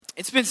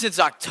It's been since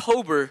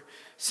October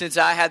since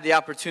I had the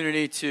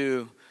opportunity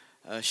to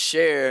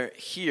share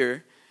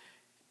here,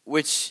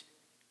 which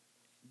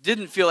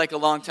didn't feel like a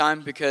long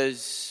time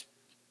because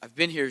I've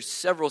been here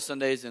several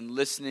Sundays and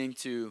listening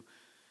to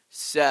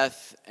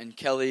Seth and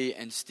Kelly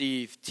and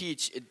Steve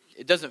teach.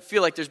 It doesn't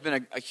feel like there's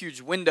been a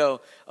huge window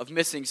of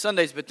missing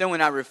Sundays, but then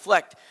when I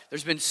reflect,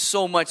 there's been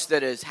so much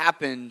that has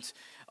happened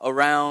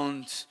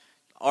around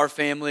our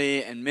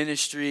family and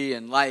ministry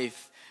and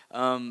life.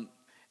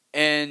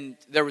 And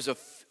there was a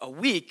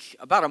week,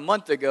 about a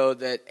month ago,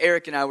 that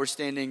Eric and I were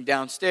standing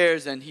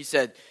downstairs, and he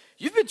said,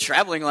 "You've been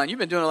traveling a lot, you've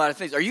been doing a lot of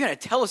things. Are you going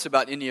to tell us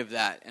about any of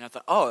that?" And I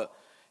thought, oh,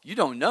 you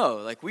don't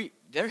know.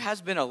 There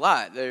has been a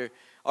lot.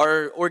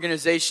 Our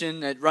organization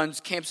that runs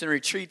camps and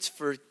retreats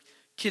for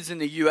kids in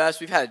the U.S.,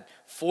 we've had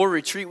 4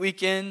 retreat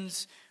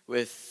weekends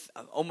with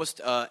almost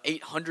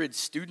 800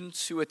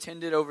 students who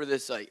attended over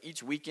this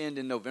each weekend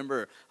in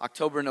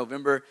October,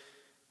 November.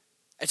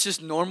 It's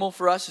just normal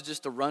for us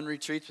just to run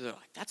retreats. But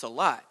that's a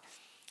lot.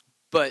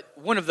 But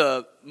one of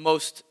the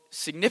most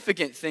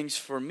significant things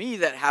for me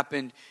that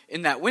happened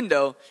in that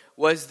window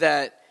was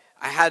that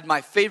I had my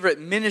favorite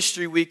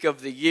ministry week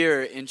of the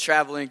year in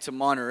traveling to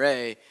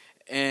Monterey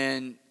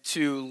and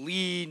to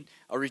lead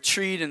a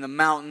retreat in the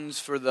mountains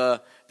for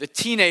the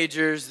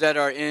teenagers that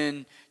are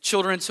in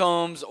children's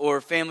homes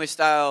or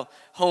family-style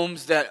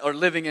homes that are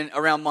living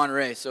around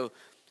Monterey. So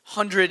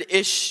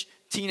 100-ish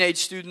teenage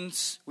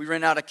students. We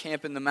ran out of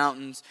camp in the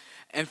mountains.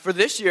 And for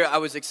this year, I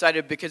was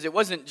excited because it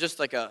wasn't just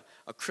like a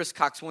Chris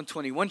Cox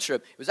 121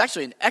 trip. It was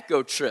actually an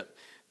Echo trip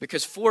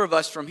because 4 of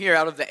us from here,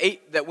 out of the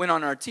 8 that went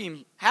on our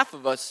team, half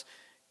of us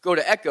go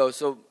to Echo.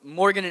 So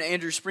Morgan and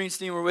Andrew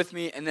Springsteen were with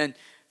me. And then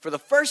for the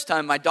first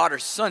time, my daughter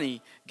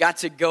Sunny got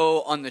to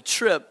go on the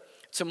trip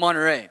to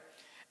Monterey.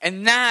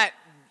 And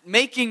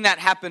making that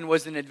happen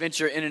was an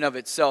adventure in and of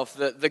itself.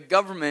 The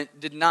government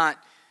did not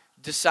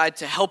decide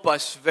to help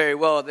us very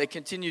well. They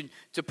continued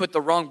to put the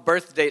wrong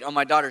birth date on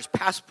my daughter's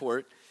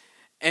passport.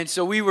 And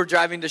so we were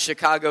driving to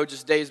Chicago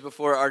just days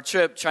before our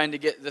trip trying to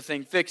get the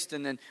thing fixed.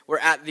 And then we're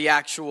at the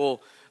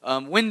actual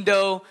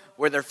window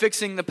where they're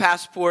fixing the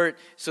passport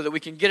so that we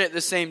can get it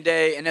the same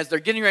day. And as they're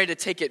getting ready to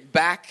take it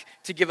back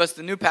to give us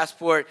the new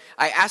passport,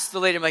 I asked the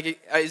lady, I'm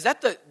like, "Is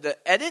that the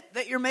edit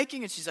that you're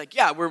making?" And she's like,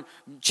 "Yeah, we're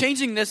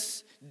changing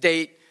this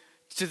date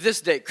to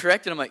this date,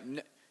 correct?" And I'm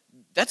like,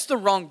 "That's the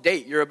wrong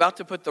date. You're about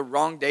to put the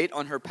wrong date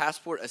on her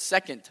passport a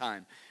second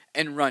time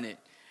and run it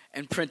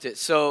and print it."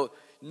 So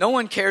no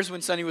one cares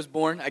when Sunny was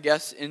born, I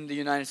guess, in the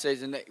United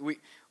States. And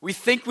we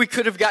think we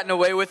could have gotten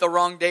away with a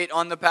wrong date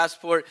on the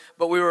passport,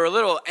 but we were a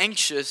little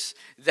anxious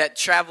that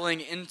traveling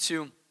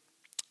into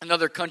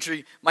another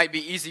country might be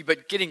easy,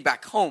 but getting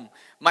back home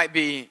might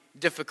be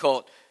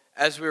difficult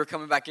as we were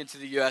coming back into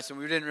the U.S., and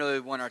we didn't really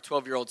want our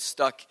 12-year-old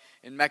stuck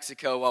in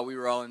Mexico while we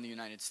were all in the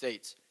United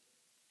States.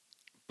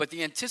 But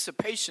the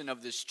anticipation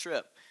of this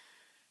trip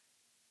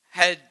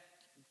had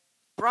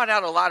brought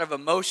out a lot of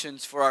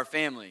emotions for our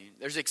family.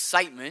 There's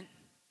excitement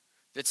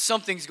that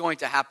something's going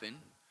to happen.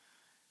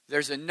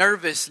 There's a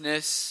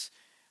nervousness,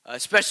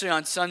 especially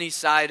on Sunny's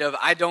side of,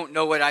 I don't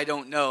know what I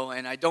don't know,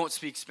 and I don't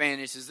speak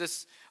Spanish. Is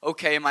this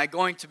okay? Am I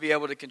going to be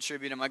able to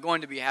contribute? Am I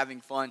going to be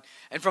having fun?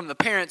 And from the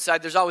parent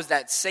side, there's always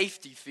that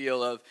safety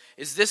feel of,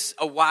 is this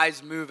a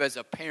wise move as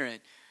a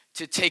parent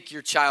to take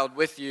your child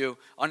with you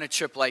on a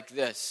trip like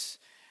this?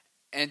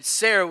 And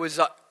Sarah was,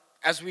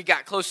 as we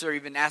got closer,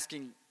 even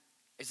asking,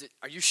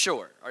 are you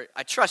sure?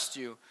 I trust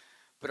you,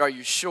 but are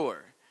you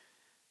sure?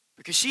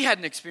 Because she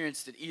hadn't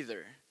experienced it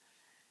either.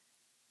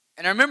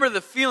 And I remember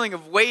the feeling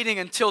of waiting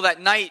until that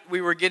night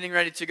we were getting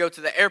ready to go to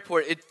the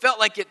airport. It felt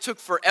like it took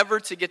forever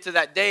to get to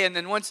that day. And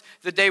then once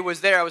the day was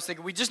there, I was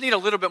thinking, we just need a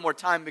little bit more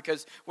time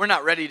because we're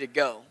not ready to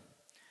go.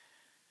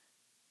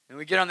 And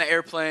we get on the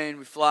airplane,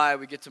 we fly,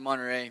 we get to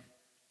Monterey.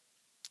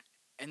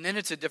 And then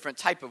it's a different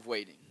type of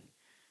waiting.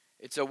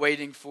 It's a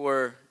waiting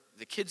for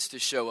the kids to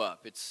show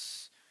up.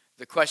 It's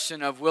the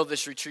question of, will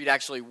this retreat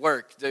actually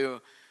work?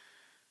 Do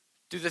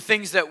the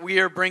things that we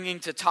are bringing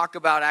to talk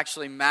about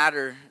actually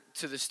matter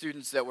to the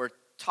students that we're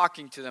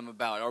talking to them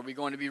about? Are we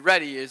going to be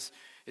ready? Is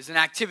an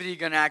activity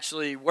going to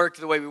actually work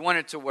the way we want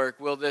it to work?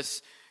 Will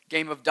this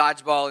game of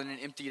dodgeball in an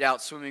emptied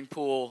out swimming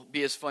pool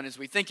be as fun as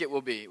we think it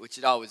will be? Which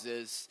it always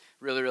is.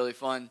 Really, really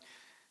fun.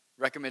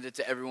 Recommend it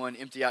to everyone.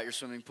 Empty out your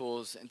swimming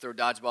pools and throw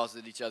dodgeballs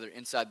at each other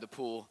inside the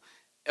pool.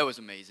 It was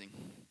amazing.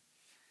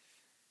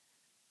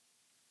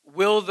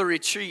 Will the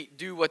retreat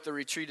do what the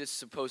retreat is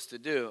supposed to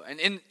do?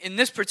 And in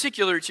this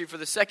particular retreat, for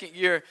the second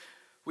year,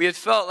 we had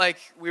felt like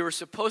we were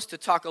supposed to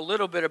talk a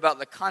little bit about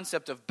the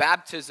concept of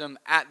baptism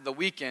at the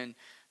weekend.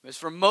 Because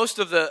for most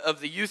of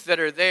the youth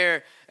that are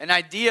there, an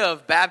idea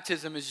of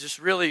baptism is just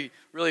really,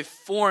 really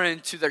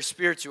foreign to their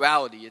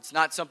spirituality. It's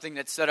not something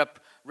that's set up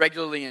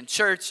regularly in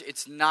church.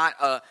 It's not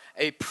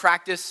a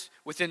practice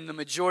within the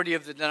majority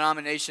of the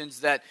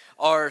denominations that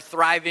are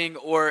thriving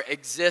or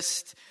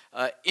exist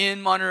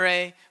in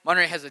Monterey.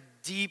 Monterey has a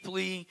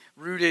deeply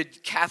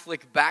rooted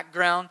Catholic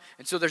background,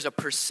 and so there's a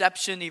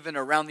perception even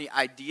around the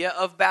idea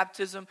of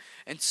baptism.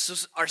 And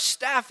so our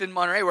staff in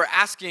Monterey were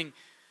asking,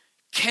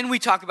 can we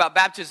talk about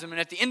baptism? And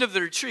at the end of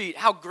the retreat,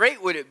 how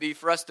great would it be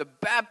for us to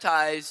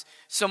baptize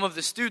some of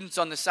the students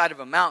on the side of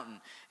a mountain?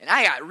 And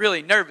I got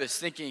really nervous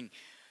thinking,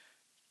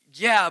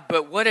 yeah,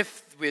 but what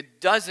if it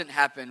doesn't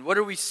happen? What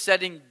are we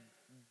setting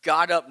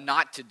God up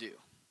not to do?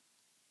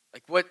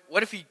 Like,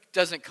 what if he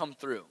doesn't come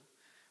through?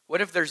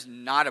 What if there's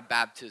not a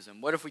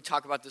baptism? What if we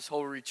talk about this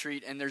whole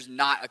retreat and there's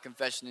not a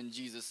confession in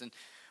Jesus? And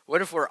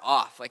what if we're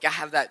off? Like, I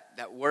have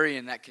that worry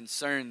and that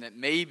concern that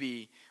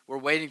maybe we're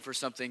waiting for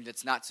something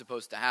that's not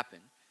supposed to happen.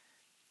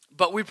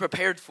 But we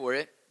prepared for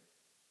it.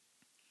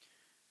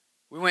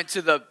 We went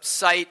to the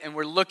site and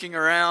we're looking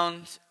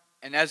around.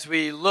 And as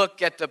we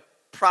look at the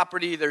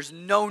property, there's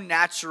no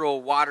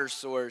natural water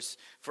source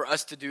for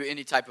us to do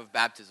any type of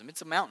baptism.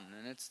 It's a mountain,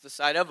 and it's the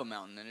side of a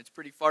mountain, and it's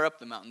pretty far up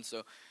the mountain,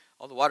 so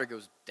all the water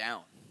goes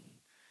down.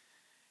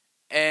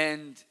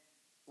 And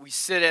we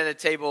sit at a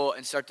table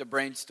and start to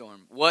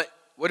brainstorm. What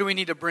do we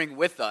need to bring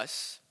with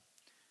us?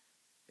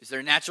 Is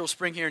there a natural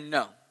spring here?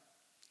 No.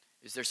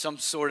 Is there some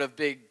sort of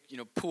big,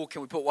 pool?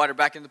 Can we put water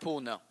back in the pool?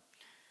 No.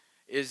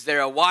 Is there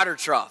a water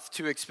trough?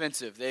 Too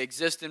expensive. They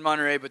exist in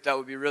Monterey, but that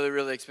would be really,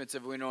 really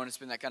expensive. We don't want to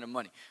spend that kind of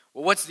money.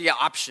 Well, what's the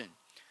option?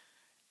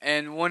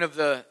 And one of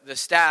the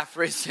staff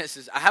raised this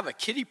says, I have a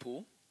kiddie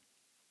pool.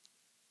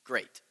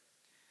 Great.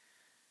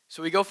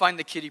 So we go find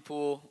the kiddie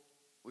pool.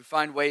 We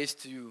find ways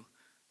to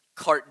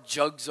cart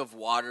jugs of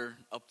water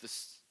up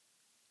this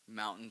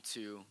mountain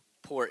to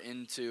pour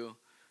into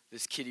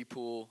this kiddie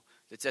pool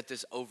that's at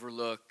this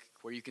overlook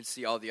where you can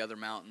see all the other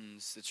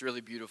mountains. It's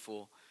really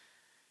beautiful.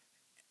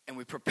 And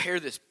we prepare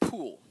this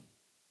pool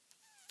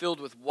filled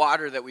with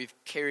water that we've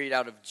carried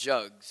out of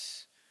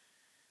jugs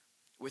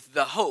with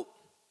the hope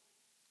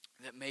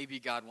that maybe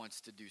God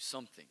wants to do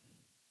something.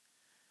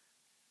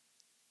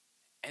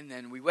 And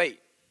then we wait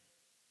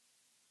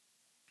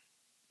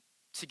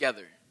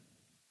together,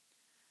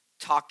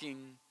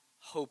 talking,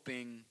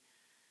 hoping,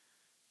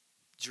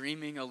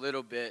 dreaming a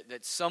little bit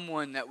that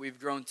someone that we've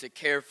grown to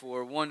care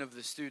for, one of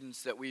the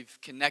students that we've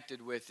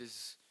connected with,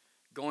 is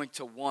going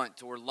to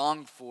want or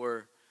long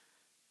for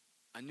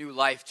a new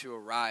life to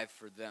arrive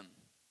for them.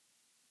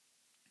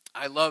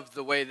 I love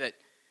the way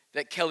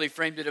that Kelly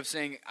framed it of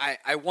saying,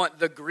 I want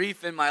the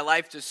grief in my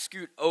life to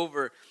scoot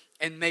over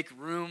and make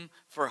room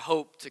for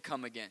hope to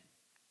come again.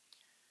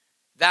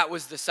 That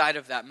was the side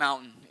of that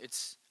mountain.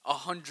 It's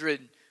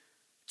 100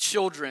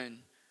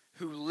 children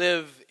who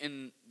live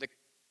in the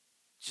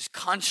just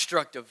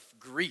construct of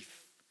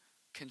grief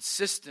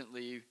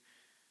consistently,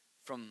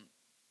 from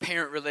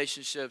parent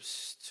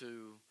relationships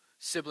to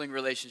sibling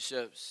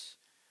relationships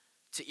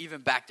to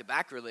even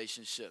back-to-back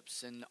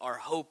relationships. And our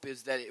hope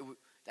is that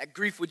that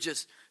grief would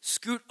just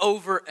scoot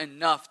over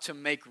enough to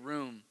make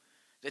room,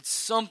 that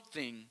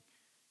something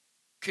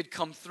could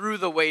come through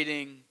the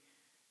waiting,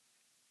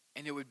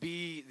 and it would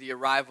be the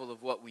arrival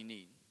of what we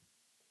need.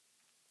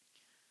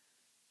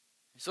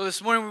 So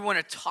this morning we want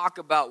to talk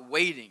about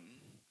waiting,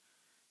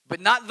 but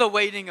not the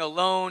waiting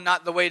alone,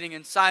 not the waiting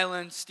in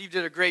silence. Steve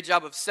did a great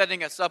job of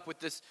setting us up with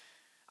this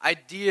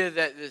idea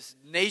that this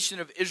nation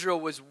of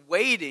Israel was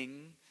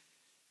waiting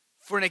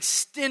for an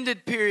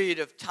extended period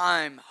of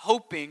time,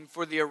 hoping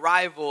for the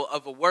arrival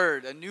of a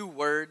word, a new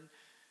word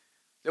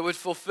that would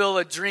fulfill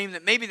a dream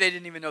that maybe they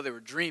didn't even know they were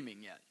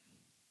dreaming yet.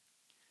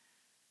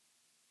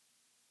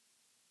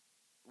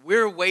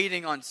 We're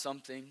waiting on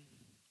something.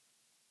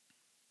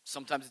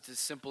 Sometimes it's as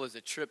simple as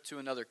a trip to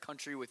another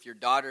country with your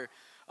daughter.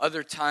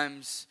 Other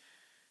times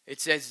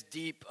it's as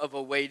deep of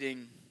a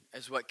waiting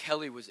as what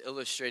Kelly was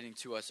illustrating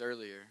to us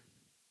earlier.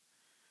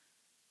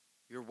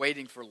 You're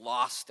waiting for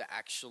loss to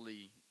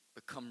actually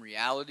become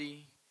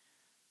reality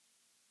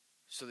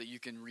so that you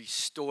can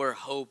restore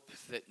hope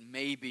that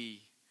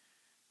maybe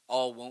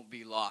all won't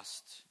be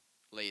lost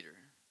later.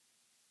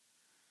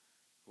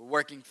 We're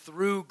working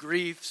through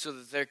grief so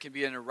that there can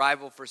be an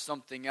arrival for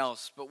something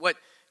else. But what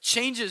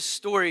changes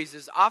stories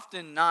is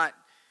often not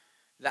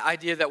the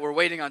idea that we're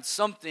waiting on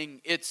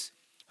something, it's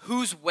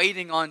who's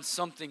waiting on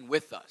something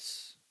with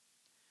us.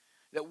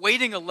 That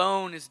waiting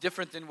alone is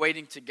different than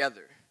waiting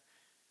together.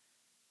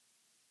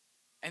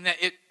 And that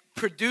it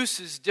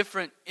produces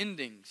different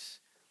endings.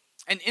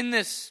 And in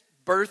this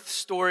birth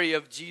story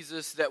of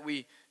Jesus that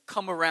we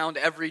come around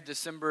every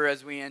December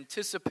as we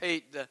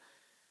anticipate the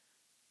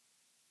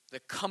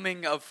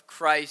coming of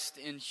Christ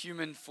in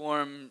human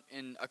form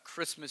in a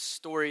Christmas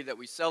story that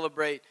we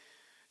celebrate,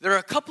 there are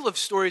a couple of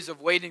stories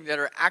of waiting that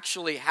are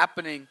actually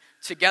happening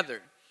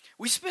together.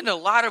 We spend a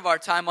lot of our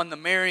time on the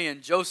Mary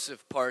and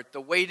Joseph part,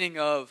 the waiting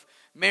of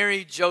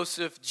Mary,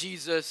 Joseph,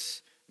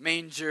 Jesus,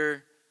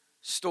 manger,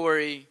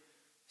 story,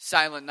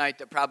 silent night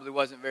that probably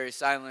wasn't very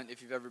silent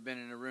if you've ever been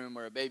in a room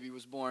where a baby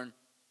was born.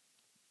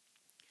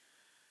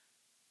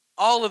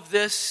 All of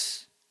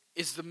this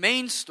is the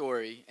main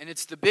story, and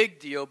it's the big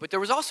deal, but there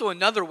was also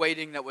another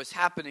waiting that was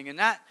happening, and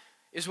that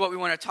is what we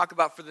want to talk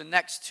about for the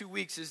next 2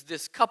 weeks, is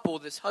this couple,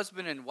 this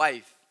husband and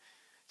wife,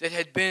 that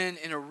had been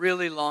in a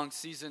really long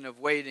season of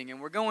waiting.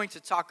 And we're going to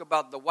talk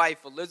about the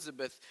wife,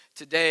 Elizabeth,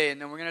 today, and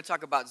then we're going to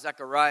talk about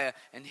Zechariah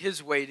and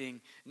his waiting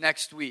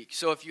next week.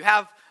 So if you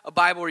have a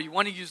Bible or you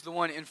want to use the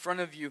one in front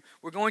of you,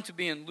 we're going to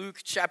be in Luke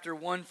chapter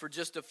 1 for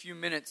just a few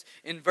minutes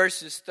in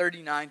verses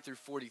 39 through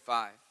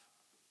 45.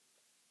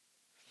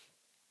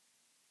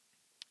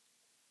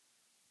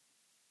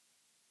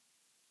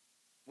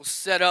 We'll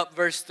set up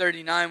verse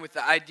 39 with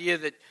the idea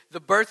that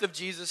the birth of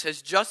Jesus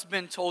has just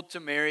been told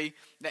to Mary.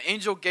 The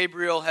angel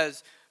Gabriel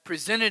has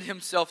presented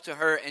himself to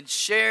her and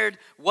shared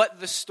what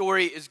the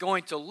story is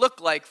going to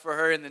look like for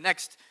her in the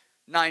next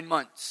 9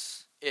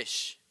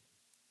 months-ish.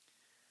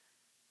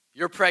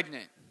 You're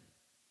pregnant.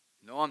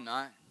 No, I'm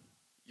not.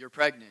 You're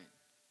pregnant.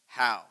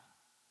 How?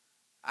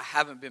 I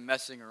haven't been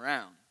messing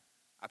around.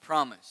 I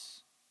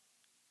promise.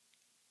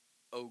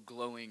 Oh,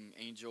 glowing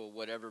angel,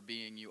 whatever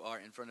being you are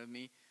in front of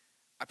me.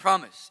 I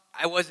promise,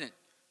 I wasn't,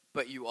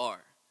 but you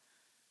are.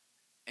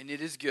 And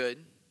it is good,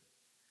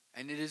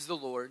 and it is the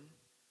Lord,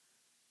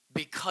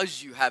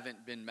 because you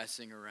haven't been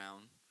messing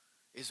around,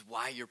 is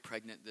why you're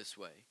pregnant this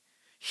way.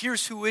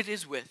 Here's who it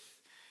is with.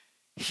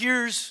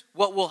 Here's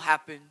what will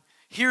happen.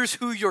 Here's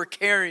who you're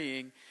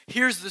carrying.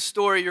 Here's the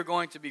story you're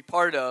going to be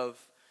part of.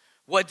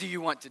 What do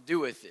you want to do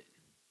with it?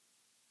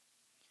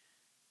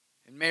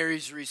 And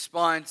Mary's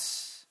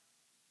response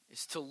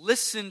is to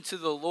listen to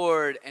the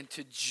Lord and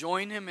to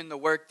join him in the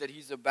work that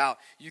he's about.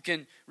 You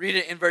can read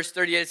it in verse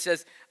 38. It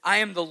says, I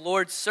am the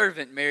Lord's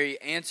servant, Mary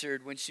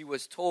answered when she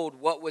was told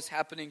what was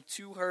happening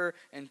to her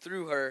and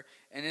through her.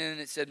 And then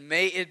it said,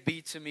 may it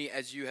be to me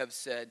as you have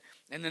said.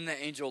 And then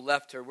the angel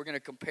left her. We're going to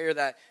compare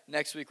that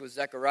next week with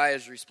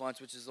Zechariah's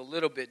response, which is a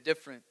little bit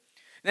different.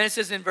 Then it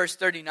says in verse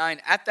 39,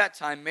 at that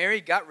time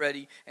Mary got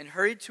ready and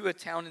hurried to a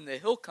town in the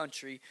hill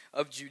country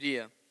of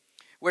Judea,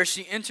 where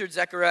she entered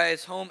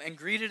Zechariah's home and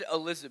greeted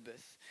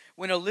Elizabeth.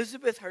 When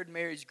Elizabeth heard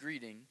Mary's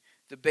greeting,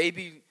 the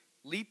baby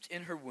leaped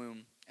in her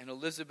womb, and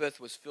Elizabeth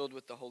was filled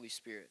with the Holy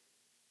Spirit.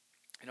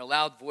 In a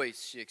loud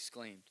voice she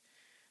exclaimed,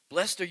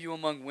 blessed are you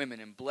among women,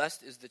 and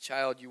blessed is the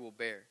child you will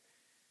bear.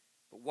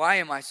 But why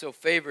am I so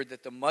favored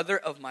that the mother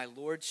of my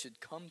Lord should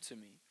come to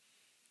me?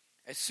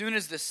 As soon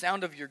as the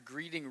sound of your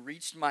greeting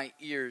reached my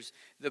ears,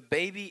 the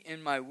baby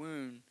in my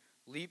womb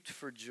leaped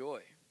for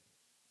joy.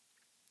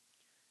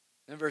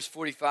 Then verse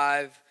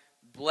 45,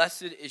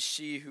 blessed is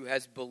she who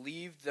has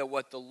believed that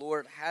what the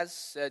Lord has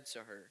said to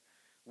her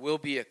will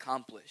be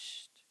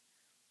accomplished.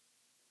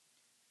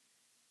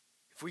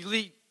 If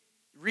we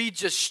read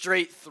just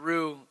straight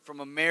through from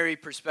a Mary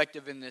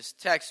perspective in this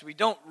text, we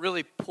don't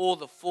really pull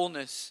the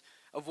fullness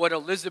of what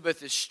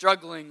Elizabeth is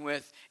struggling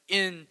with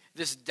in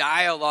this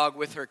dialogue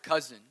with her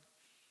cousin.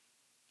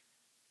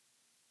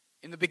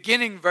 In the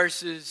beginning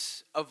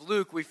verses of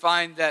Luke, we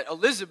find that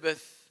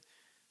Elizabeth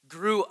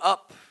grew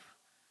up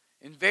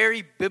in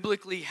very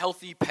biblically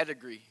healthy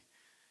pedigree.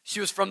 She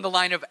was from the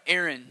line of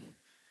Aaron.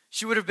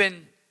 She would have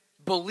been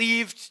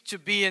believed to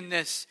be in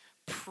this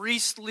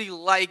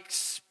priestly-like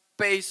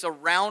space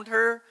around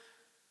her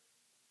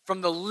from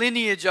the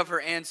lineage of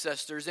her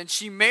ancestors. And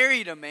she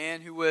married a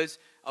man who was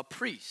a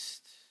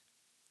priest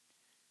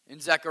in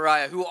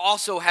Zechariah, who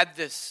also had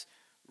this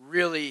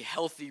really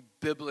healthy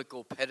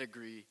biblical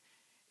pedigree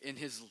in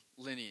his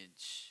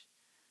lineage.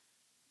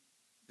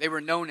 They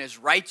were known as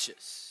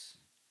righteous.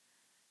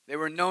 They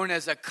were known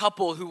as a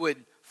couple who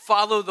would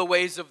follow the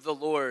ways of the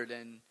Lord.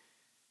 And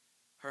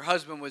her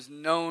husband was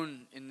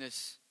known in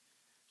this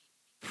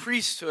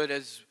priesthood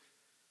as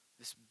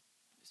this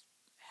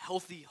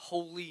healthy,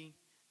 holy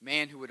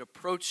man who would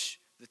approach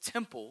the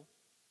temple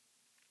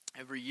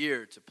every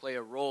year to play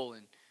a role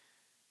in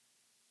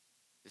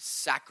this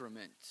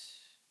sacrament.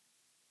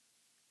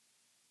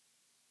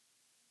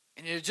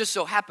 And it just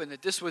so happened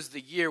that this was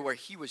the year where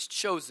he was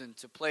chosen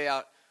to play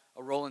out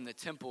a role in the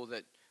temple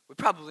that would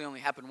probably only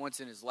happen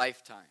once in his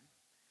lifetime.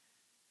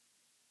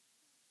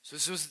 So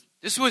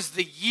this was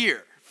the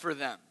year for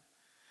them.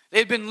 They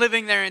had been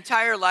living their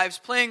entire lives,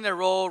 playing their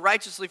role,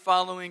 righteously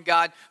following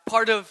God,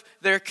 part of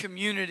their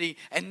community,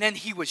 and then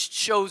he was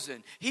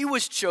chosen. He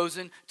was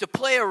chosen to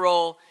play a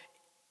role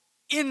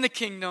in the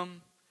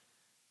kingdom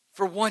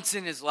for once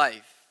in his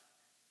life.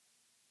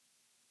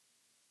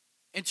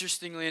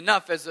 Interestingly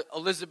enough, as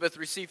Elizabeth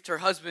received her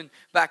husband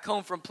back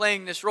home from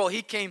playing this role,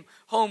 he came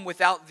home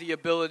without the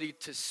ability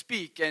to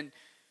speak. And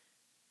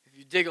if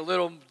you dig a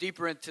little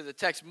deeper into the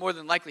text, more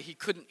than likely he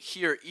couldn't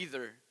hear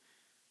either.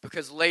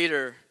 Because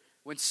later,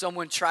 when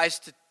someone tries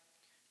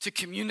to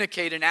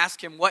communicate and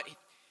ask him what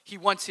he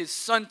wants his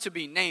son to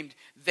be named,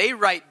 they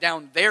write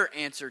down their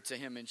answer to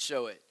him and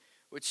show it.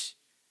 Which,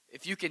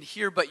 if you can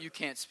hear but you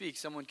can't speak,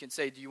 someone can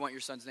say, do you want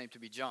your son's name to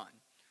be John?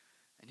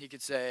 And he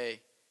could say,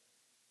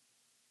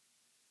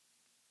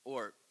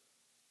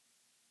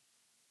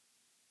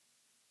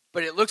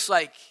 but it looks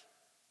like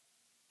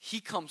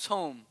he comes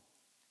home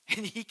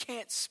and he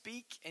can't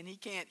speak and he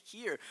can't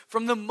hear.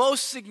 From the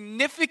most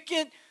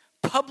significant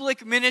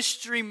public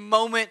ministry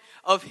moment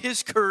of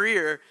his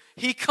career,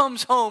 he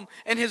comes home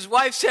and his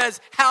wife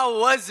says, how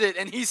was it?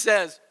 And he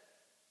says, .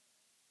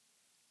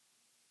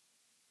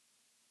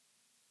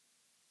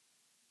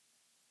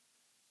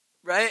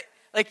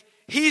 Like,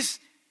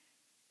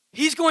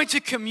 he's going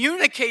to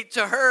communicate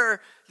to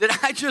her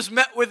that I just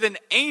met with an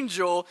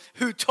angel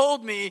who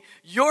told me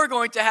you're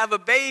going to have a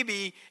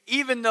baby,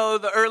 even though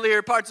the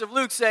earlier parts of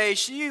Luke say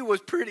she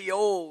was pretty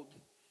old.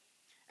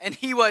 And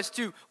he was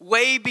to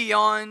way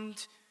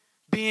beyond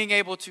being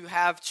able to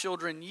have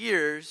children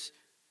years.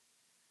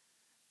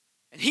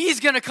 And he's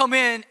going to come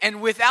in and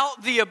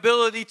without the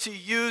ability to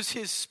use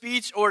his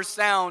speech or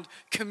sound,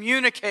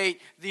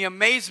 communicate the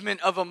amazement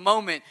of a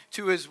moment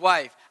to his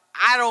wife.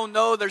 I don't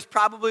know, there's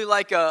probably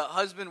like a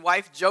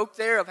husband-wife joke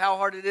there of how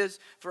hard it is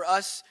for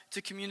us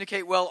to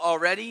communicate well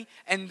already.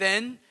 And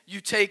then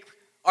you take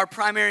our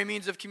primary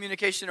means of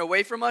communication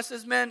away from us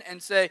as men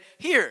and say,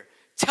 here,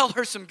 tell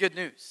her some good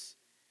news.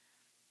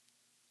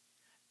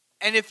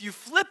 And if you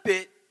flip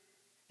it,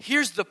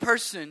 here's the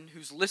person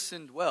who's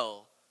listened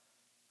well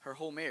her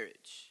whole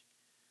marriage.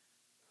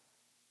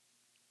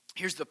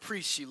 Here's the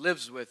priest she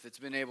lives with that's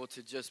been able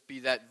to just be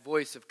that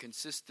voice of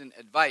consistent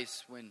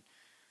advice when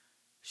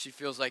she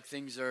feels like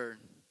things are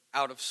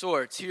out of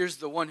sorts. Here's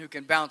the one who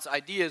can bounce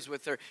ideas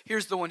with her.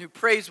 Here's the one who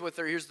prays with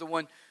her. Here's the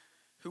one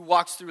who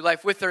walks through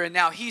life with her. And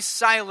now he's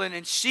silent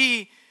and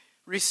she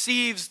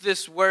receives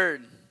this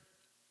word.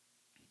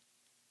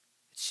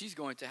 She's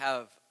going to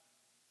have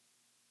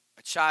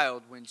a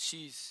child when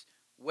she's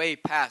way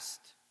past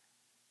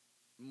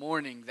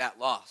mourning that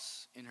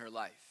loss in her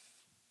life.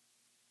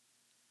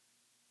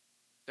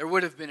 There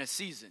would have been a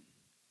season.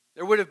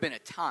 There would have been a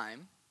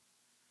time.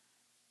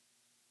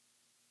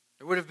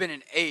 There would have been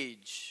an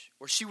age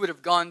where she would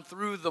have gone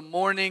through the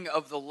mourning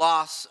of the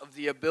loss of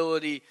the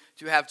ability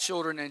to have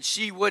children, and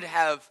she would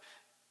have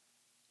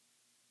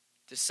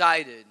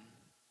decided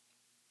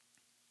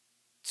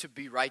to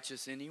be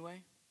righteous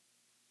anyway,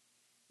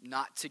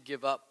 not to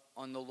give up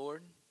on the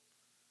Lord.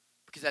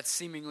 Because that's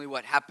seemingly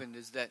what happened,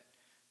 is that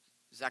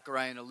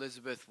Zechariah and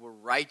Elizabeth were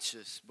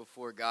righteous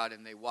before God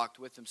and they walked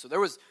with him. So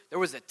there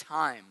was a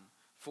time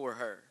for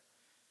her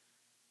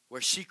where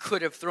she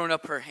could have thrown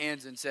up her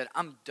hands and said,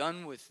 I'm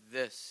done with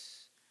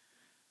this.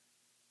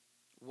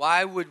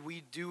 Why would we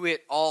do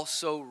it all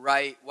so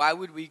right? Why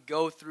would we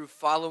go through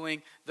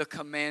following the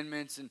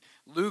commandments? And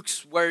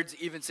Luke's words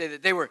even say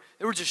that they were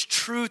just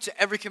true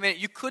to every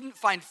commandment. You couldn't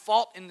find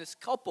fault in this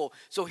couple.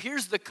 So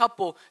here's the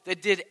couple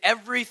that did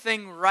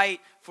everything right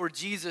for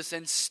Jesus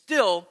and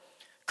still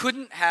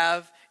couldn't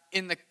have,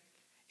 in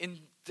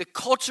the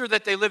culture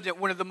that they lived in,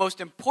 one of the most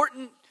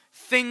important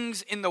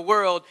things in the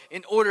world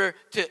in order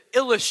to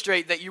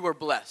illustrate that you were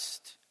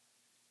blessed.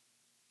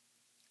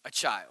 A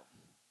child.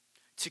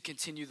 To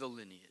continue the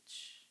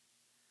lineage.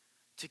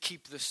 To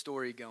keep the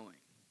story going.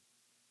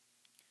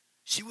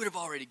 She would have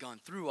already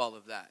gone through all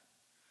of that.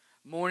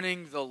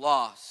 Mourning the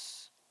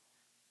loss.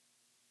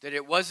 That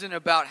it wasn't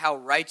about how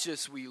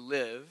righteous we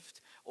lived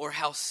or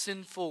how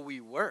sinful we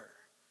were.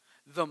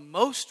 The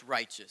most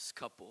righteous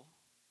couple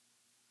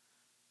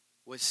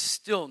was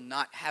still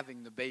not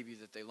having the baby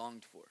that they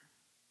longed for.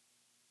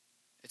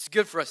 It's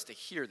good for us to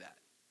hear that.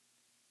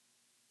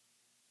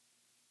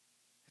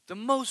 The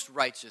most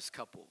righteous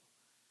couple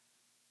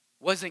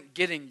wasn't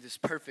getting this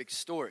perfect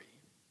story.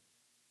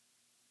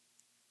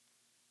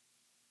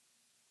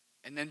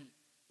 And then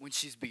when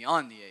she's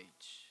beyond the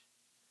age,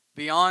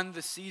 beyond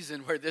the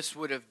season where this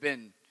would have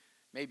been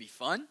maybe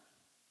fun,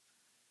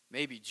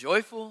 maybe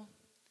joyful,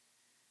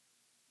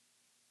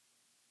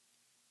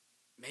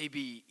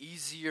 maybe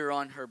easier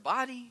on her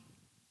body,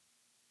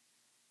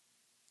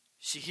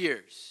 she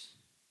hears,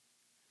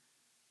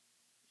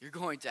 you're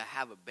going to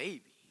have a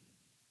baby.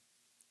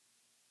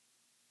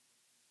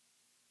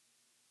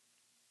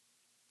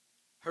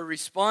 Her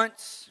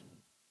response,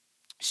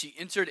 she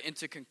entered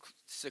into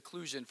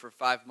seclusion for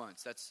 5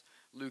 months. That's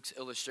Luke's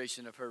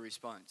illustration of her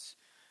response.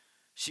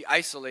 She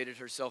isolated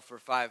herself for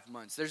 5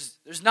 months.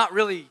 There's not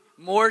really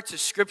more to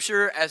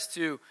Scripture as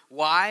to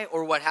why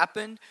or what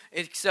happened,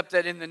 except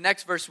that in the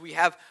next verse we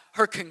have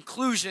her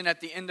conclusion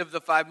at the end of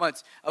the 5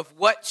 months of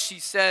what she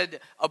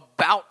said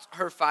about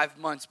her 5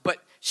 months. But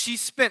she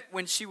spent,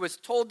 when she was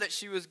told that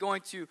she was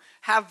going to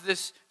have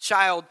this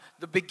child,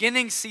 the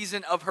beginning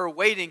season of her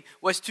waiting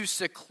was to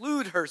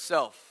seclude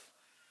herself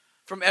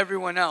from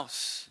everyone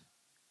else.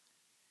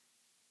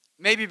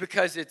 Maybe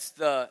because it's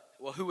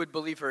who would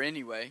believe her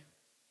anyway?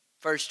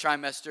 First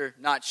trimester,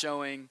 not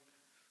showing.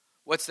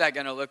 What's that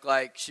going to look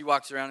like? She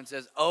walks around and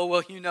says, oh,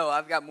 well,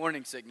 I've got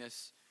morning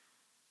sickness.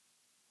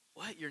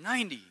 What? You're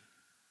 90.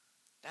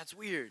 That's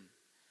weird.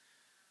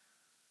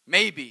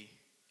 Maybe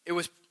it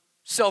was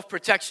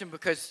self-protection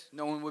because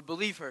no one would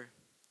believe her.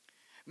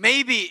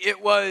 Maybe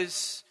it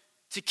was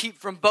to keep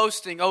from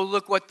boasting. Oh,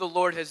 look what the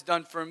Lord has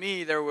done for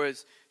me. There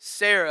was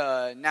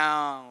Sarah,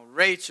 now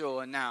Rachel,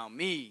 and now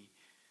me.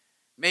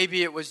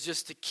 Maybe it was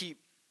just to keep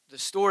the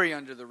story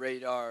under the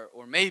radar,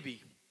 or maybe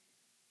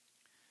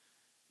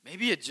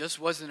it just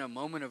wasn't a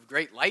moment of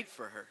great light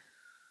for her.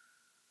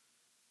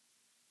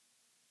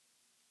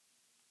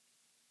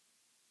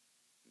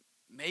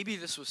 Maybe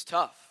this was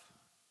tough.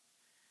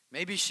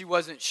 Maybe she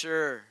wasn't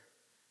sure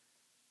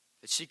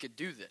that she could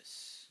do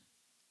this.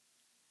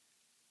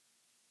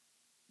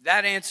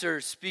 that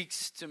answer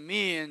speaks to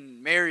me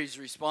and Mary's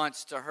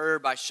response to her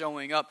by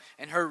showing up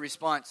and her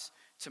response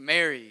to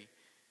Mary.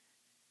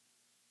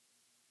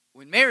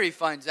 When Mary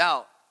finds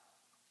out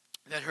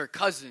that her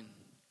cousin,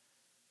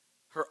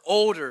 her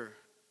older,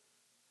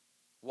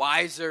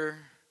 wiser,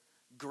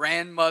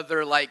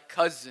 grandmother-like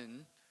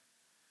cousin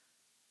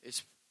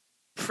is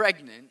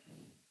pregnant,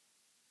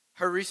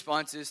 her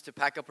response is to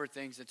pack up her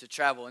things and to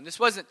travel. And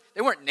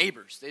they weren't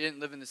neighbors. They didn't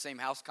live in the same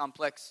house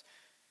complex.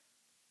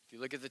 If you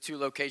look at the two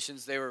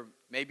locations, they were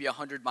maybe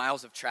 100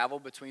 miles of travel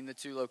between the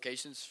two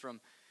locations from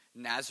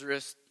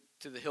Nazareth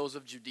to the hills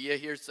of Judea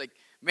here. It's like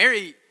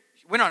Mary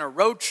went on a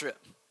road trip.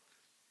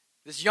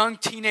 This young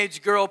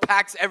teenage girl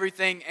packs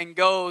everything and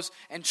goes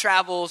and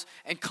travels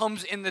and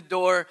comes in the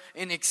door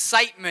in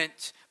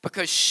excitement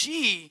because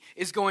she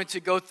is going to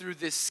go through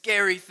this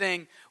scary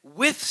thing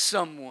with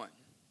someone.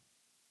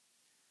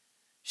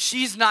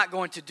 She's not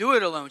going to do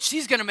it alone.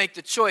 She's going to make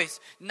the choice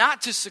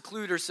not to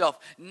seclude herself,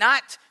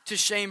 not to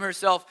shame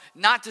herself,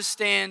 not to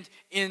stand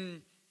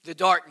in the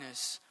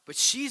darkness, but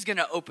she's going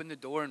to open the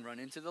door and run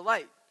into the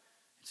light.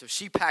 So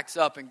she packs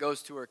up and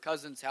goes to her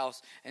cousin's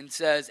house and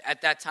says,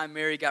 at that time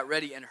Mary got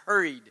ready and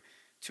hurried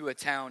to a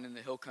town in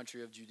the hill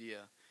country of Judea,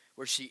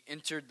 where she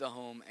entered the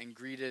home and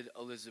greeted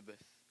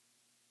Elizabeth.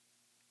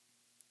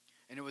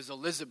 And it was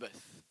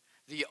Elizabeth,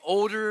 the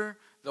older,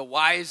 the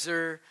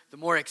wiser, the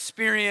more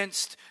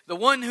experienced, the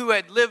one who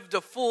had lived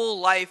a full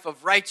life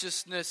of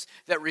righteousness,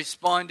 that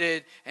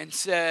responded and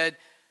said,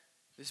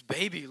 this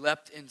baby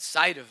leapt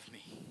inside of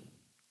me.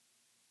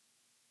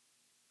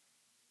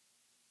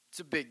 It's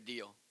a big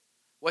deal.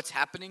 What's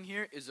happening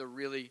here is a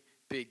really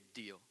big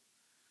deal.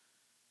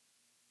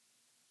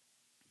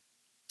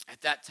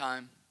 At that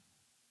time,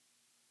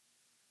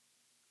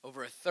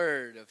 over a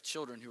third of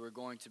children who were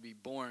going to be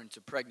born to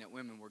pregnant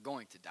women were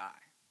going to die.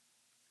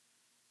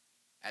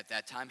 At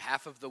that time,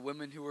 half of the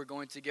women who were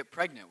going to get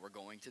pregnant were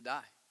going to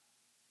die.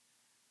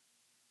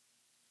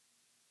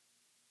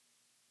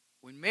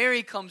 When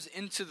Mary comes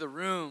into the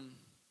room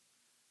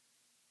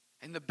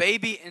and the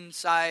baby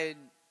inside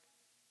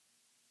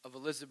of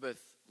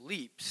Elizabeth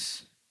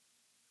leaps,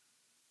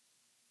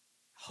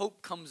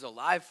 hope comes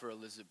alive for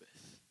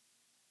Elizabeth.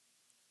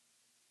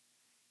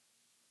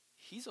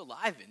 He's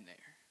alive in there.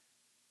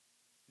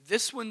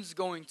 This one's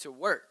going to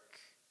work.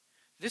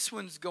 This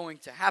one's going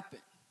to happen.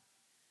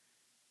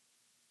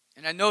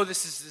 And I know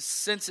this is this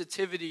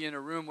sensitivity in a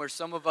room where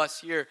some of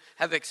us here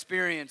have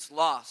experienced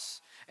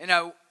loss. And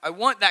I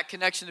want that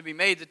connection to be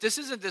made, that this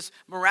isn't this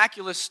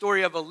miraculous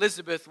story of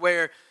Elizabeth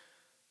where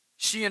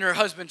she and her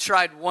husband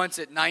tried once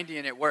at 90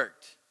 and it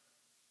worked.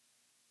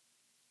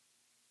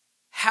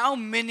 How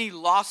many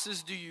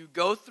losses do you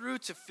go through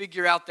to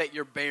figure out that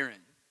you're barren?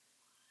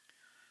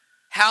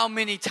 How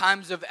many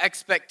times of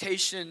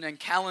expectation and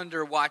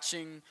calendar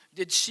watching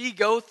did she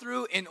go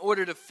through in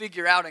order to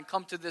figure out and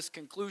come to this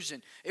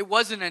conclusion? It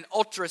wasn't an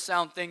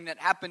ultrasound thing that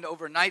happened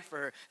overnight for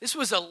her. This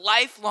was a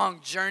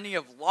lifelong journey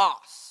of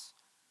loss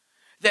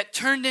that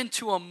turned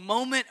into a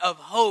moment of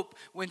hope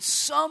when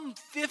some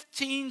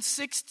 15,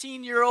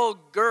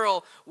 16-year-old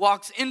girl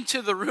walks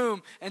into the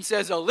room and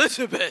says,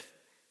 Elizabeth.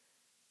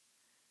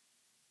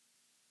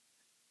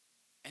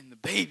 And the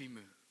baby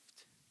moved.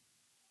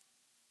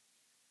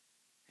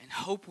 And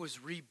hope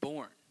was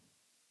reborn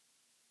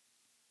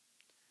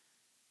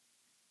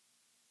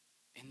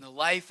in the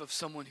life of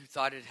someone who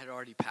thought it had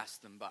already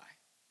passed them by.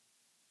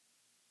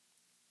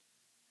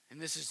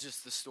 And this is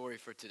just the story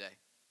for today.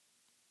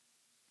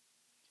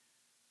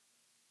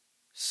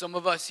 Some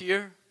of us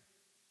here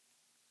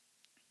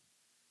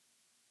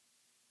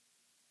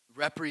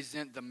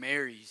represent the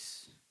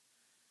Marys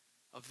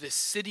of this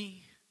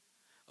city,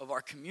 of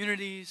our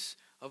communities,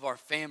 of our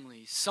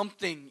families.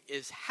 Something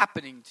is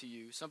happening to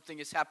you. Something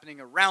is happening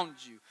around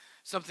you.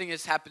 Something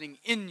is happening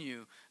in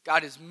you.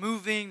 God is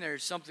moving.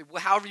 There's something,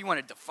 however you want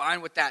to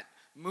define what that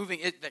moving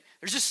is.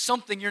 There's just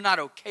something you're not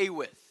okay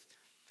with.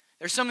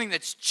 There's something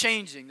that's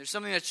changing. There's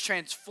something that's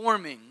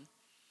transforming.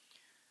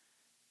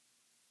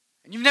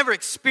 And you've never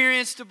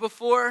experienced it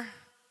before.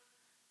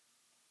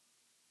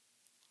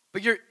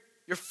 But you're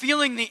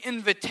feeling the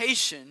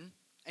invitation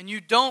and you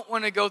don't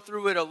want to go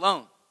through it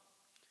alone.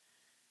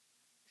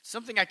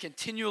 Something I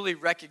continually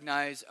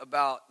recognize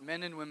about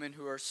men and women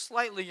who are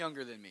slightly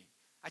younger than me.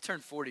 I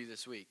turned 40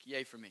 this week.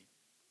 Yay for me.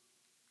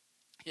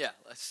 Yeah,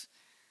 let's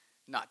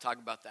not talk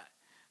about that.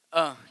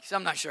 Because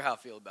I'm not sure how I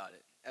feel about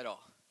it at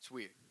all. It's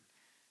weird.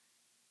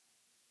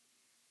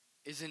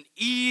 Is an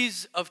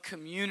ease of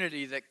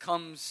community that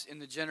comes in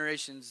the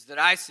generations that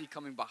I see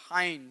coming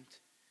behind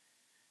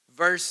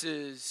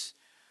versus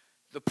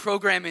the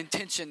program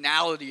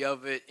intentionality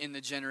of it in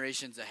the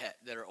generations ahead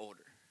that are older.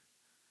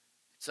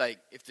 It's like,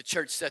 if the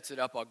church sets it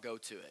up, I'll go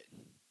to it.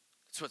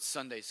 That's what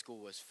Sunday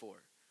school was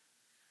for.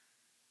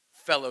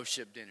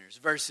 Fellowship dinners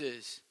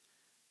versus,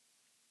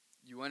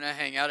 you want to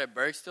hang out at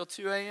Berks till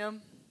 2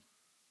 a.m.?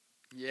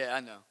 Yeah,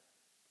 I know.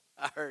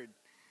 I heard.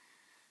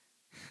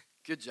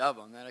 Good job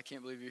on that. I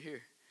can't believe you're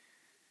here.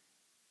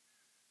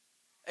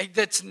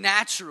 That's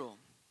natural.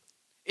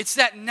 It's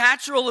that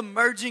natural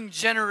emerging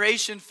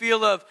generation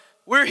feel of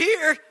we're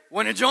here.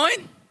 Want to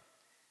join?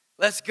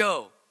 Let's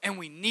go. And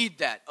we need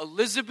that.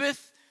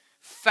 Elizabeth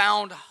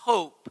found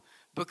hope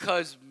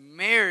because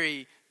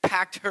Mary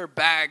packed her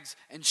bags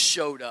and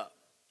showed up.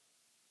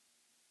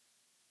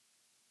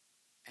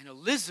 And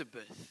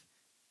Elizabeth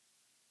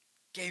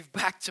gave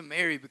back to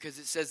Mary because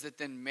it says that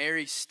then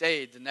Mary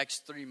stayed the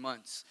next 3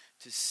 months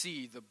to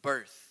see the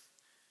birth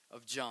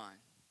of John.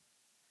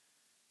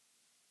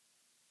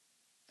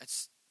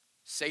 That's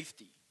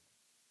safety.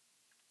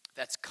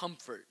 That's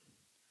comfort.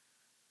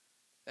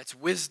 That's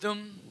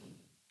wisdom.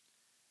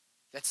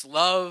 That's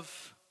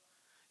love.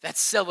 That's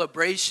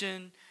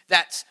celebration.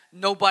 That's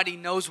nobody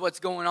knows what's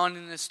going on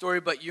in this story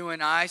but you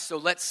and I, so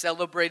let's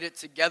celebrate it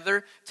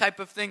together type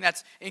of thing.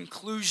 That's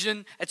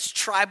inclusion. It's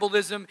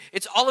tribalism.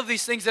 It's all of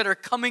these things that are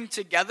coming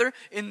together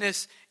in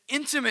this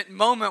intimate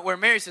moment where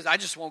Mary says, I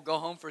just won't go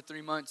home for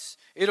 3 months.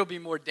 It'll be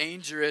more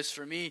dangerous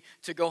for me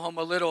to go home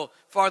a little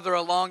farther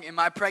along in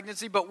my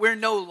pregnancy, but we're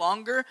no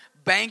longer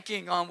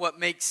banking on what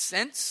makes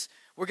sense.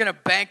 We're going to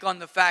bank on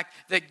the fact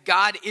that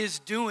God is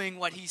doing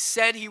what he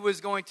said he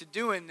was going to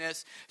do in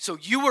this. So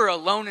you were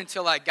alone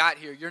until I got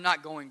here. You're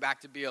not going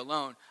back to be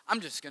alone. I'm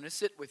just going to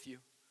sit with you.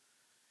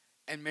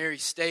 And Mary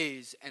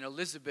stays, and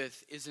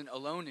Elizabeth isn't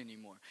alone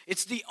anymore.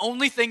 It's the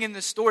only thing in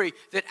this story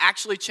that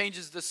actually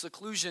changes the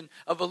seclusion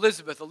of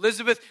Elizabeth.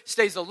 Elizabeth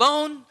stays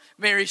alone.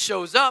 Mary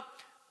shows up.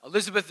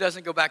 Elizabeth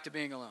doesn't go back to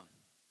being alone.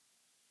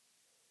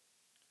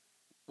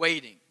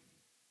 Waiting.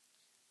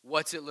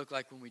 What's it look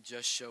like when we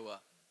just show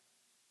up?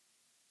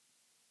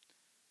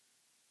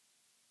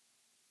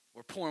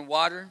 We're pouring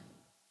water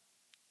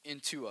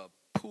into a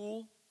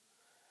pool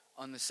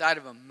on the side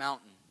of a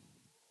mountain.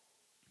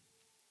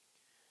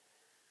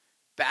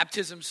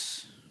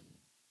 Baptisms,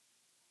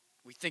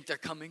 we think they're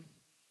coming.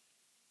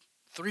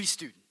 3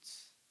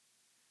 students,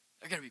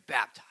 they're going to be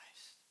baptized.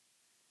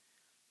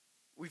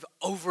 We've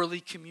overly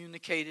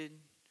communicated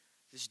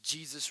this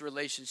Jesus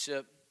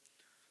relationship.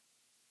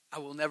 I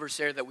will never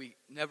say that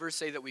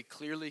we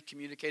clearly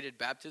communicated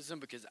baptism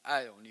because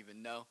I don't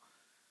even know.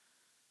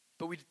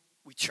 But we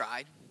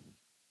tried.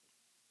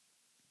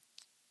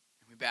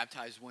 And we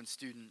baptized one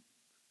student.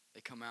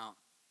 They come out.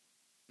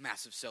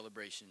 Massive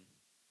celebration.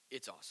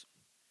 It's awesome.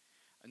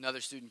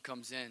 Another student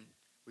comes in.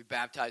 We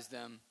baptize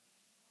them.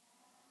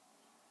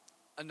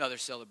 Another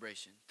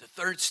celebration. The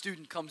third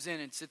student comes in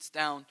and sits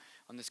down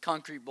on this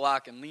concrete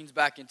block and leans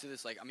back into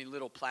this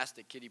little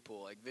plastic kiddie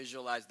pool.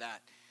 Visualize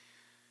that.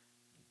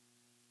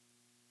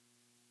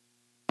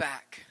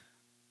 Back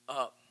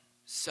up.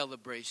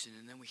 Celebration.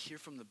 And then we hear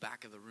from the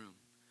back of the room.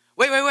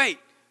 Wait.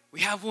 We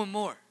have one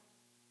more.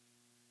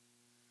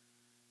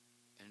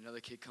 And another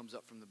kid comes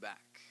up from the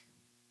back.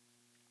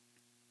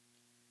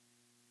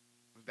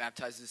 We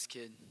baptize this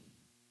kid.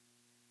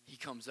 He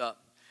comes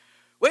up.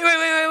 Wait.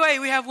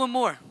 We have one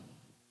more.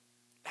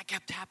 That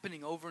kept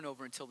happening over and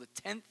over until the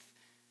 10th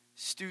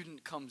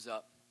student comes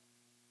up.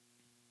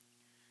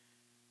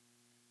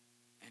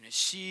 And as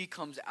she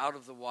comes out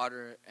of the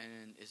water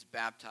and is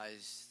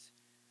baptized,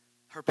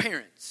 her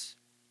parents,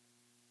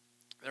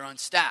 they're on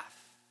staff,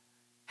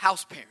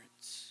 house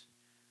parents.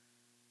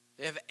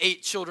 They have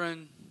 8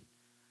 children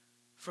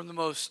from the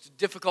most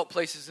difficult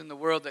places in the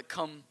world that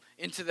come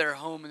into their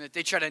home and that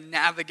they try to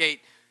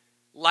navigate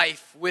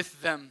life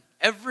with them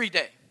every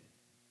day.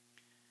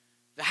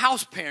 The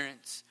house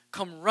parents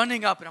come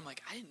running up and I'm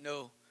like, I didn't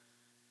know.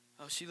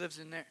 Oh, she lives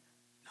in there.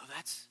 No,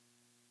 that's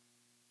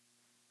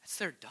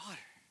their daughter.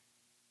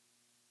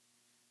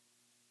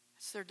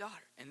 That's their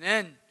daughter. And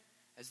then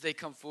as they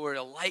come forward,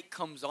 a light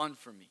comes on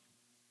for me.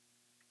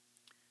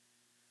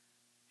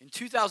 In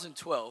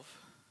 2012,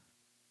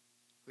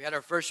 we had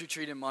our first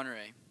retreat in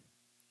Monterey.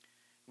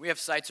 We have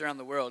sites around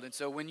the world. And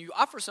so when you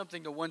offer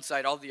something to one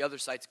site, all the other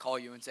sites call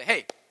you and say,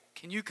 hey,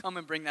 can you come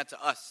and bring that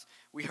to us?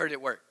 We heard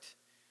it worked.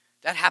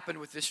 That happened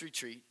with this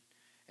retreat.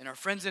 And our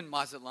friends in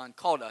Mazatlan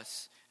called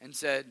us and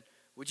said,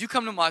 would you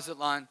come to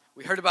Mazatlan?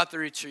 We heard about the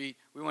retreat.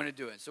 We want to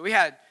do it. So we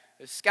had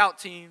a scout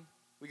team.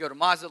 We go to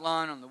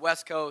Mazatlan on the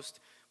West Coast.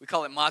 We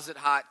call it Mazat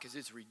Hot because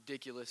it's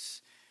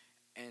ridiculous.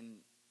 And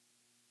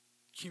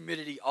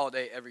humidity all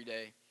day, every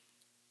day.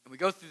 And we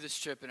go through this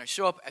trip, and I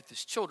show up at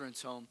this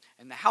children's home,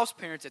 and the house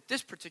parents at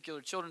this particular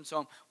children's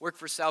home work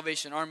for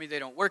Salvation Army. They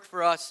don't work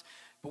for us,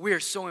 but we are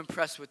so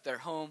impressed with their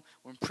home.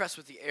 We're impressed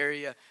with the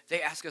area.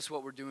 They ask us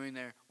what we're doing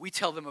there. We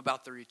tell them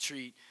about the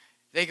retreat.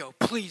 They go,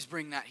 please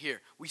bring that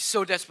here. We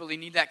so desperately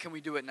need that. Can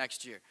we do it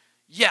next year?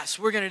 Yes,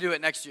 we're going to do it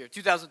next year.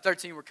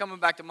 2013, we're coming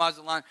back to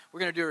Mazatlan. We're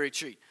going to do a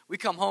retreat. We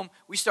come home.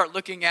 We start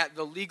looking at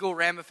the legal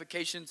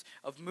ramifications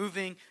of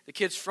moving the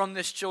kids from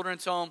this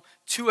children's home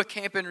to a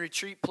camp and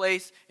retreat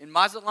place in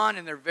Mazatlan,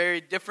 and they're very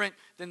different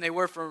than they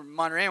were for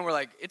Monterey. And we're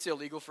like, it's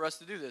illegal for us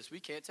to do this. We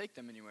can't take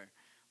them anywhere.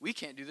 We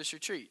can't do this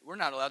retreat. We're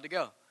not allowed to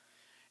go.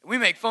 And we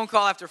make phone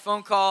call after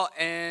phone call,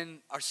 and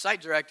our site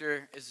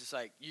director is just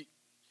like,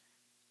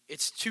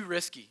 it's too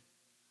risky.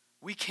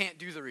 We can't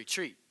do the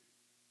retreat.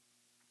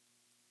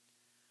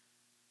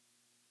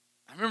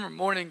 I remember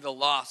mourning the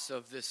loss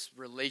of this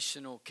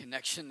relational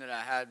connection that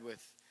I had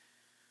with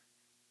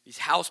these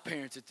house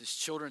parents at this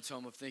children's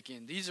home of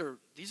thinking these are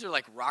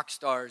like rock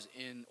stars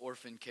in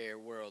orphan care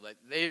world. Like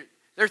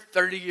they're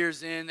 30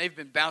 years in. They've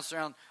been bounced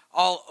around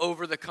all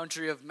over the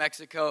country of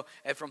Mexico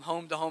and from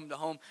home to home to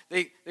home.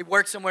 They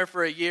work somewhere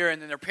for a year,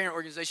 and then their parent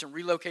organization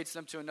relocates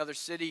them to another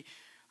city.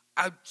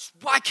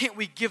 Why can't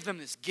we give them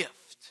this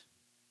gift?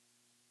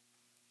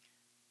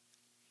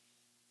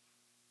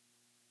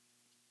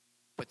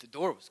 But the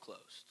door was closed.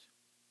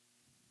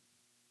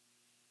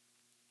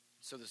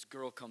 So this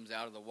girl comes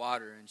out of the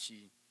water, and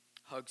she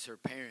hugs her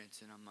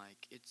parents, and I'm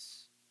like,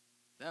 it's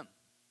them.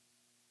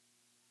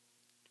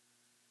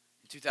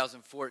 In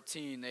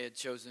 2014, they had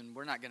chosen,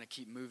 we're not going to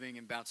keep moving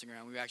and bouncing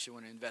around. We actually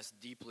want to invest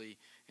deeply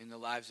in the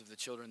lives of the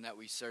children that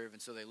we serve.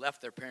 And so they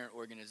left their parent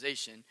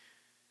organization,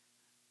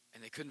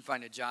 and they couldn't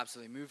find a job, so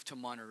they moved to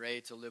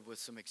Monterey to live with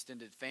some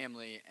extended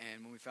family.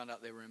 And when we found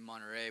out they were in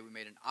Monterey, we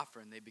made an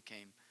offer, and they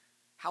became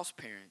house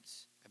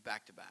parents at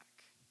back-to-back.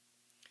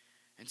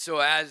 And so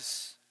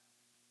as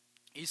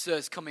Isa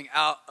is coming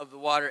out of the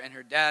water, and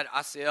her dad,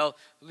 Asiel,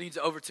 leans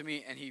over to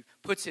me, and he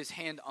puts his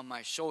hand on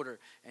my shoulder,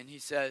 and he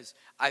says,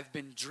 I've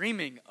been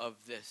dreaming of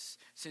this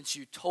since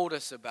you told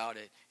us about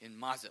it in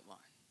Mazatlan.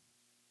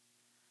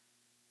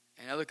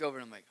 And I look over,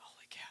 and I'm like,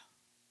 holy cow.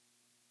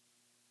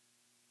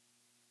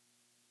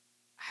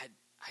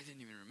 I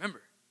didn't even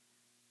remember.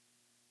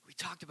 We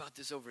talked about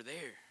this over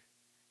there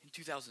in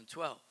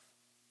 2012.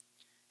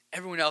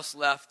 Everyone else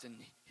left, and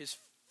his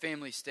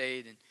family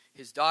stayed, and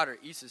his daughter,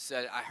 Isa,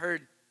 said, I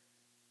heard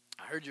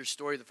your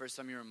story the first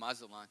time you were in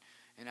Mazatlan,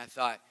 and I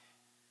thought,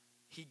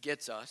 he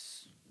gets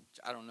us.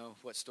 I don't know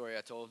what story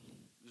I told.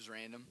 It was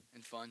random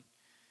and fun.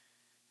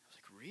 I was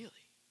like, really?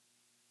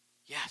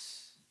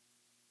 Yes.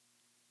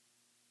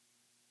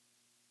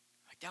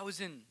 Like that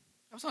was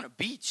on a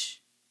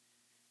beach.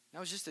 That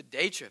was just a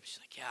day trip. She's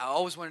like, yeah, I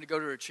always wanted to go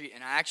to a retreat,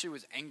 and I actually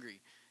was angry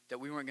that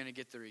we weren't going to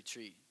get the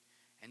retreat.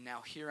 And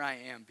now here I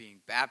am being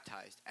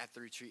baptized at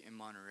the retreat in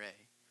Monterey.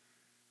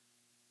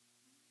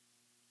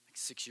 Like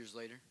 6 years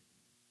later.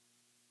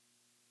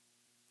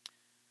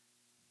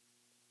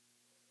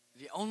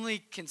 The only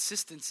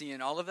consistency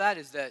in all of that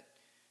is that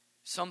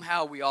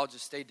somehow we all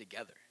just stayed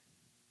together.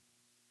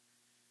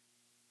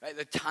 Right?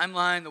 The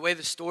timeline, the way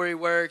the story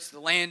works, the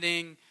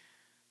landing,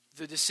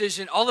 the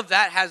decision, all of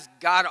that has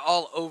God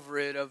all over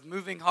it, of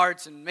moving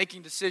hearts and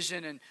making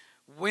decision and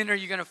when are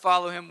you going to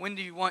follow him? When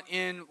do you want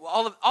in?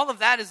 All of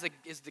that is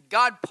the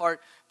God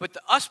part, but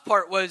the us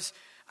part was,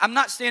 I'm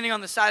not standing on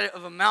the side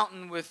of a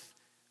mountain with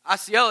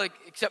Asiel,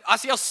 except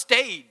Asiel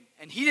stayed,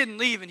 and he didn't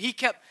leave, and he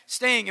kept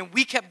staying, and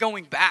we kept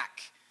going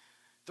back.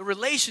 The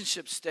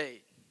relationship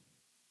stayed.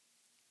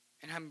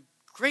 And I'm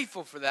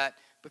grateful for that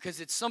because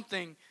it's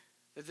something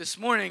that this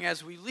morning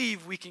as we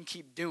leave, we can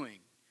keep doing.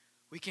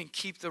 We can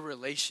keep the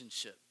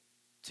relationship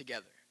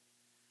together.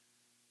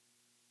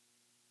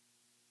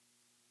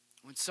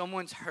 When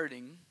someone's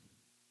hurting,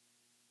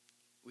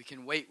 we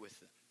can wait with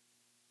them.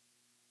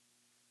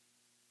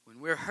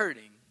 When we're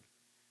hurting,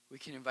 we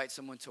can invite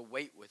someone to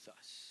wait with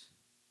us.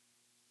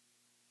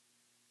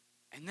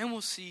 And then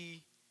we'll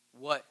see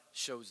what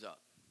shows up.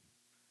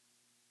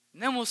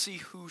 And then we'll see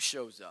who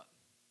shows up.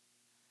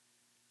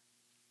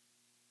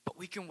 But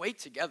we can wait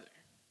together.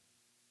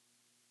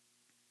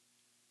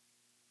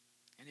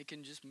 And it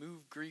can just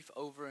move grief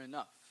over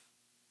enough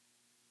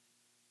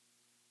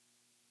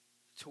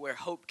to where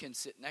hope can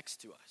sit next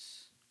to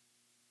us.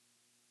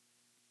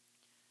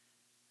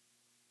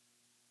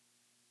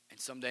 And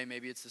someday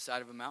maybe it's the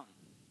side of a mountain.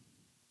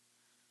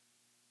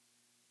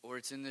 Or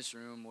it's in this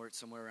room, or it's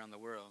somewhere around the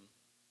world.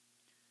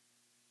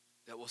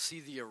 That we'll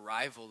see the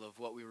arrival of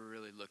what we were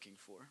really looking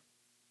for.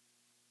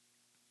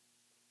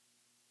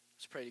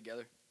 Let's pray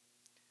together.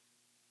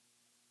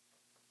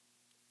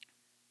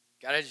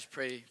 God, I just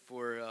pray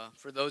for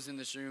those in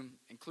this room,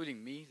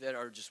 including me, that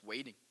are just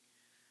waiting.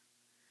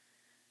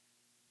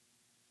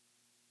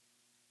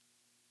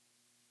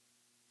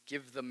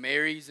 Give the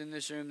Marys in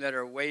this room that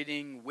are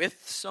waiting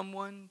with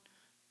someone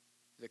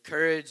the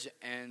courage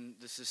and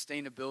the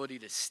sustainability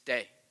to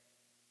stay.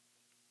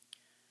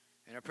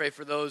 And I pray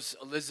for those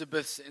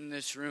Elizabeths in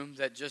this room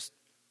that just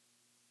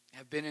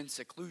have been in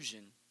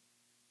seclusion.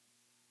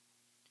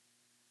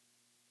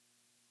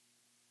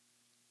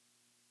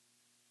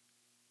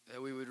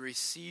 That we would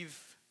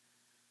receive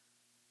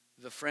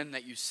the friend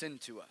that you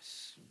send to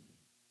us.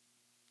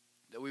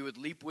 That we would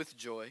leap with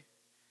joy.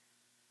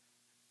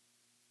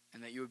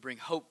 And that you would bring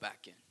hope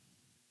back in.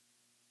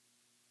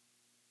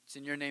 It's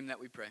in your name that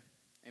we pray.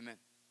 Amen.